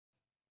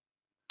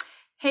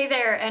Hey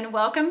there, and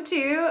welcome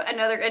to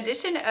another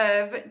edition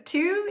of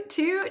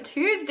TuTu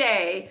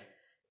Tuesday.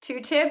 2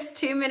 tips,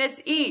 2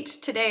 minutes each.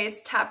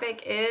 Today's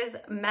topic is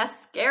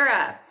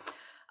mascara.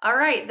 All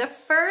right, the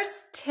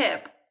first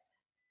tip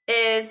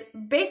is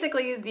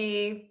basically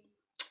the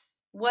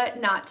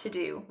what not to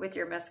do with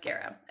your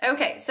mascara.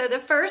 Okay, so the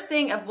first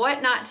thing of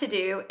what not to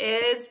do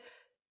is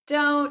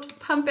don't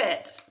pump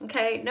it,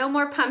 okay? No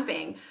more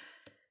pumping.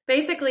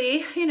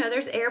 Basically,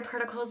 there's air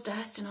particles,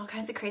 dust, and all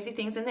kinds of crazy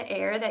things in the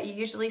air that you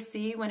usually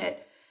see when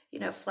it,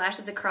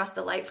 flashes across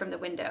the light from the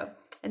window.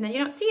 And then you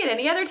don't see it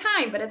any other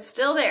time, but it's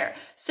still there.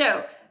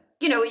 So,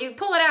 you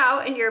pull it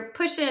out and you're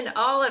pushing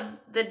all of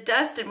the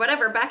dust and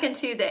whatever back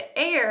into the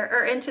air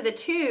or into the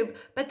tube,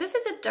 but this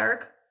is a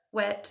dark,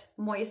 wet,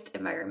 moist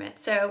environment.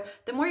 So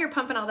the more you're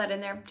pumping all that in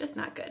there, just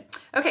not good.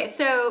 Okay,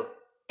 so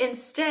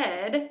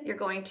instead, you're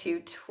going to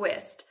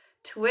twist.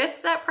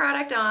 Twist that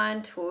product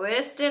on,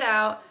 twist it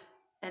out,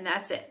 and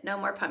that's it, no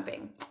more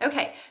pumping.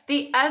 Okay,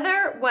 the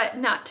other what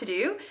not to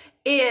do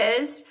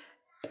is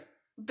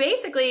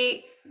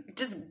basically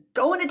just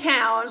going to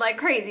town like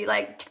crazy,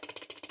 like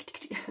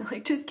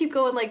just keep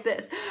going like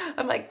this.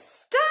 I'm like,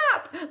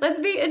 stop! Let's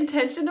be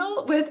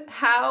intentional with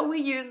how we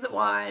use the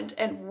wand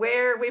and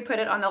where we put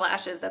it on the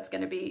lashes. That's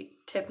gonna be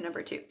tip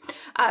number 2.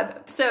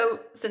 So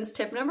since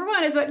tip number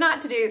 1 is what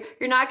not to do,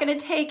 you're not gonna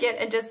take it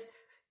and just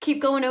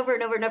keep going over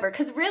and over and over,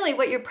 because really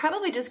what you're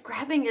probably just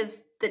grabbing is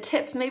the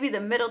tips, maybe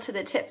the middle to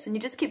the tips, and you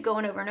just keep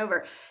going over and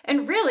over.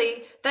 And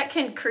really, that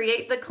can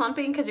create the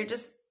clumping because you're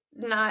just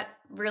not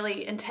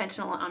really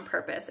intentional on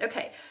purpose.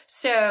 Okay,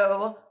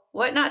 so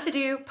what not to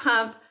do,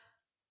 pump,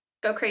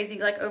 go crazy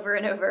like over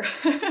and over.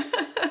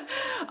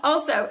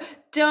 Also,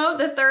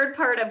 the third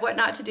part of what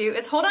not to do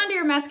is hold on to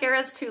your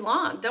mascaras too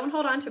long. Don't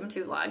hold on to them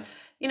too long.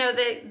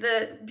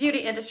 The beauty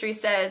industry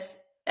says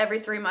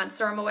every 3 months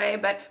throw them away,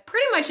 but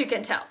pretty much you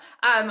can tell.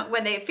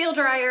 When they feel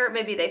drier,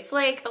 maybe they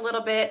flake a little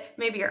bit,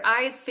 maybe your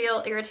eyes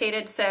feel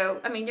irritated. So,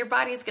 your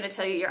body's gonna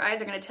tell you, your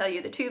eyes are gonna tell you,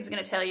 the tube's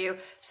gonna tell you.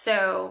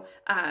 So,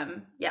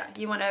 yeah,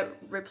 you wanna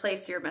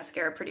replace your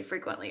mascara pretty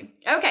frequently.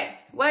 Okay,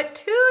 what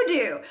to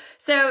do?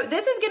 So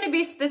this is gonna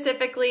be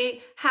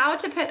specifically how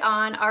to put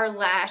on our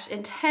lash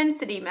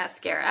intensity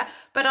mascara,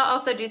 but I'll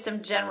also do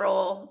some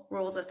general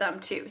rules of thumb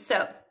too.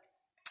 So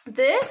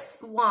this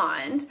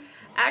wand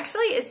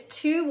actually is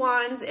 2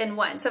 wands in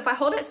one. So if I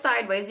hold it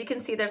sideways, you can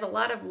see there's a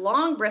lot of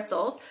long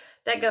bristles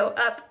that go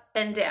up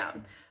and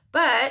down.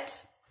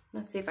 But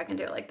let's see if I can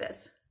do it like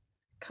this.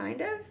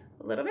 Kind of,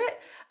 a little bit.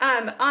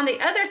 On the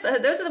other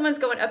side, those are the ones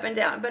going up and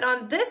down. But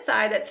on this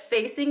side that's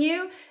facing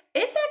you,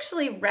 it's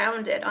actually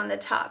rounded on the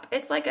top.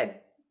 It's like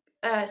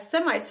a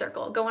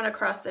semicircle going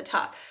across the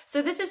top.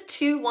 So this is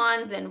 2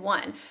 wands in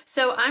one.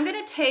 So I'm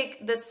gonna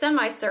take the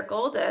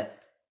semicircle, the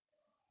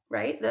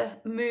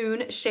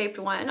moon-shaped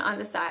one on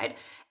the side.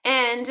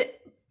 And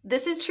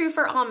this is true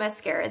for all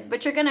mascaras,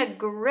 but you're gonna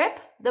grip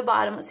the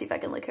bottom. Let's see if I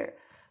can look here.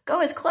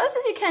 Go as close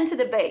as you can to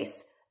the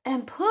base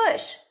and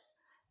push.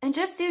 And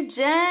just do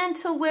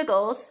gentle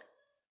wiggles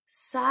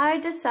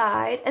side to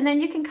side. And then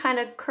you can kind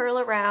of curl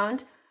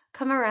around,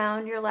 come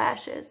around your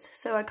lashes.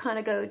 So I kind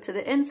of go to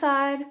the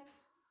inside,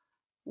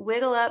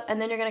 wiggle up,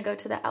 and then you're gonna go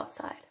to the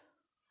outside.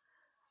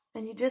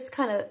 And you just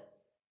kind of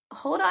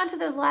hold on to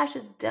those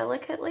lashes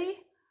delicately,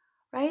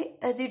 right?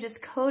 As you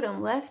just coat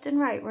them left and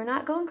right. We're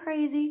not going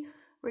crazy.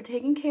 We're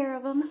taking care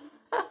of them.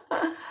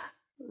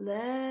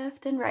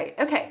 Left and right.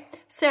 Okay,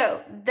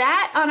 so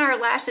that on our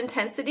lash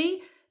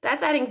intensity,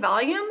 that's adding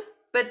volume.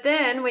 But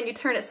then when you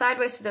turn it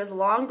sideways to those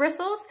long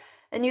bristles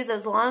and use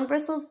those long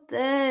bristles,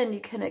 then you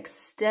can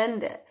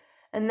extend it.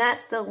 And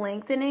that's the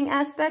lengthening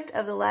aspect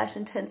of the lash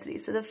intensity.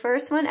 So the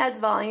first one adds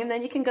volume,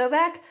 then you can go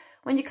back.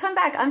 When you come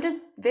back, I'm just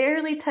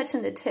barely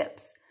touching the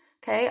tips.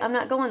 Okay, I'm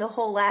not going the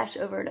whole lash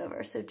over and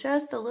over. So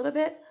just a little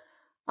bit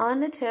on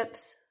the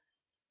tips.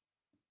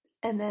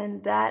 And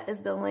then that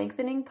is the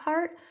lengthening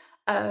part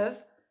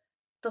of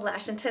the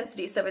lash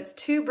intensity. So it's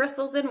 2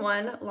 bristles in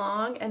one,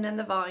 long, and then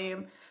the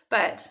volume.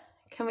 But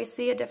can we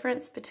see a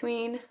difference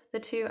between the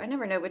two? I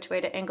never know which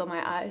way to angle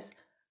my eyes.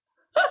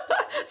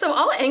 So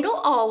I'll angle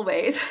all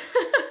ways.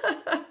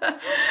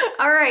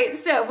 All right,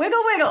 so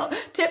wiggle, wiggle.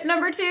 Tip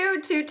number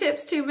 2, 2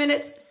 tips, 2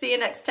 minutes. See you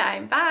next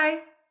time.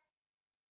 Bye.